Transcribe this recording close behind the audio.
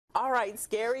All right,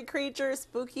 scary creatures,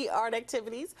 spooky art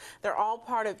activities. They're all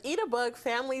part of Eat a Bug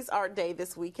Families Art Day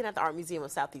this weekend at the Art Museum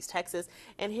of Southeast Texas.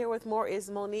 And here with more is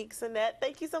Monique Sennet.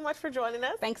 Thank you so much for joining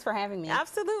us. Thanks for having me.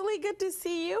 Absolutely, good to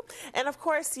see you. And of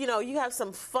course, you have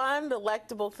some fun,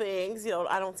 delectable things.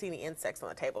 I don't see any insects on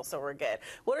the table, so we're good.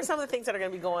 What are some of the things that are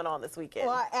going to be going on this weekend?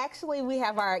 Well, actually, we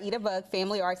have our Eat a Bug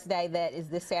Family Arts Day that is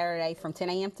this Saturday from 10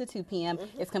 a.m. to 2 p.m.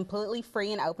 It's completely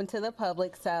free and open to the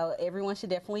public, so everyone should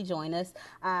definitely join us.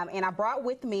 And I brought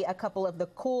with me a couple of the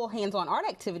cool hands-on art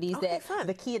activities that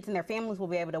the kids and their families will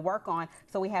be able to work on.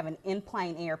 So we have an in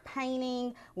plein air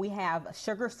painting, we have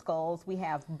sugar skulls, we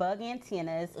have bug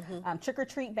antennas,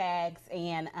 trick-or-treat bags,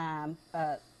 and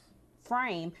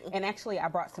frame, and actually I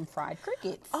brought some fried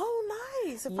crickets. Oh,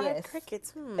 nice. Fried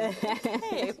crickets.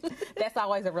 Okay. That's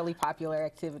always a really popular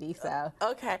activity. So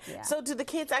okay. Yeah. So do the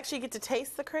kids actually get to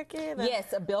taste the cricket?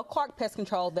 Yes. Bill Clark Pest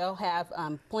Control, they'll have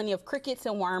plenty of crickets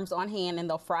and worms on hand, and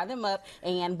they'll fry them up,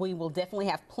 and we will definitely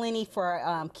have plenty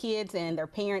for kids and their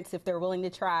parents if they're willing to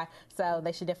try, so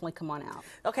they should definitely come on out.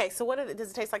 Okay, so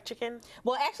does it taste like chicken?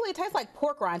 Well, actually it tastes like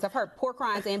pork rinds. I've heard pork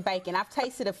rinds and bacon. I've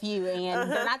tasted a few, and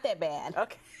they're not that bad.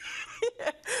 Okay.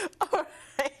 All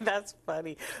right, that's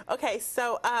funny. Okay,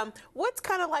 so what's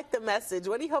kind of like the message?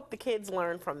 What do you hope the kids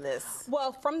learn from this?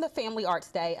 Well, from the Family Arts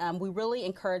Day, we really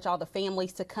encourage all the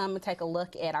families to come and take a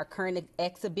look at our current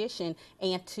exhibition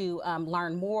and to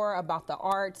learn more about the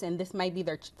arts, and this may be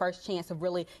their first chance of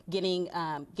really getting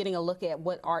a look at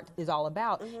what art is all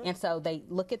about. And so they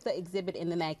look at the exhibit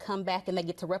and then they come back and they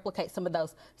get to replicate some of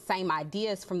those same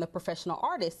ideas from the professional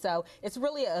artists. So it's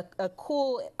really a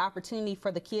cool opportunity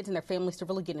for the kids and their families to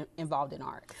really get involved in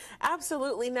art.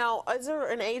 Absolutely. Now, is there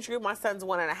an age group? My son's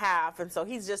 1.5, and so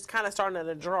he's just kind of starting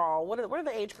to draw. What are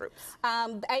the age groups?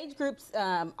 The age groups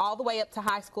all the way up to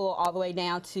high school, all the way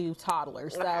down to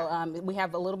toddlers. So we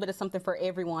have a little bit of something for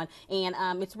everyone,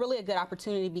 and it's really a good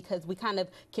opportunity because we kind of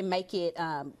can make it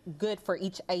good for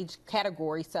each age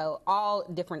category. So all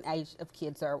different age of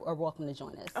kids are welcome to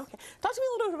join us. Okay. Talk to me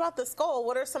a little bit about the skull.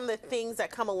 What are some of the things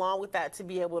that come along with that to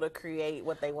be able to create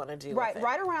what they want to do?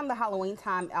 Right around the Halloween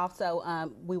time, also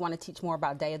we want to teach more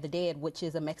about Day of the Dead, which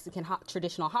is a Mexican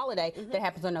traditional holiday that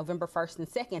happens on November 1st and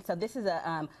 2nd. So this is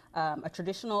a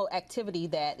traditional activity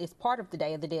that is part of the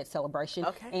Day of the Dead celebration.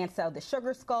 Okay. And so the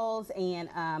sugar skulls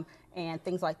and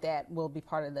things like that will be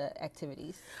part of the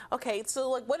activities. Okay, so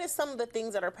like, what is some of the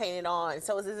things that are painted on?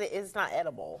 So it's not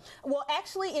edible? Well,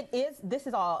 actually, it is. This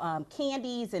is all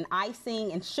candies and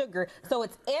icing and sugar, so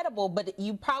it's edible, but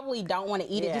you probably don't want to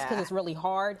eat it just because it's really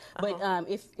hard. But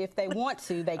if they want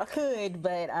to, they could.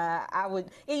 But I would,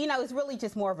 it's really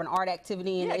just more of an art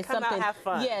activity, and it's come something, out, have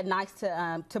fun. Nice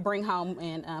to bring home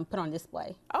and put on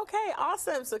display. Okay,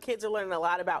 awesome. So kids are learning a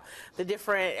lot about the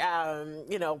different,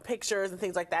 pictures and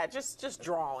things like that. Just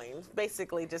drawing,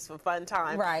 basically, just for fun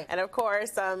time. Right. And of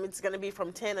course, it's going to be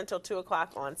from 10 until 2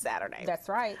 o'clock on Saturday. That's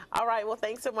right. All right. Well,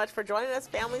 thanks so much for joining us.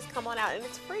 Families, come on out, and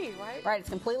it's free, right? Right. It's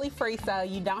completely free, so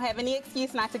you don't have any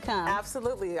excuse not to come.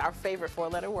 Absolutely. Our favorite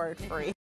 4-letter word, free.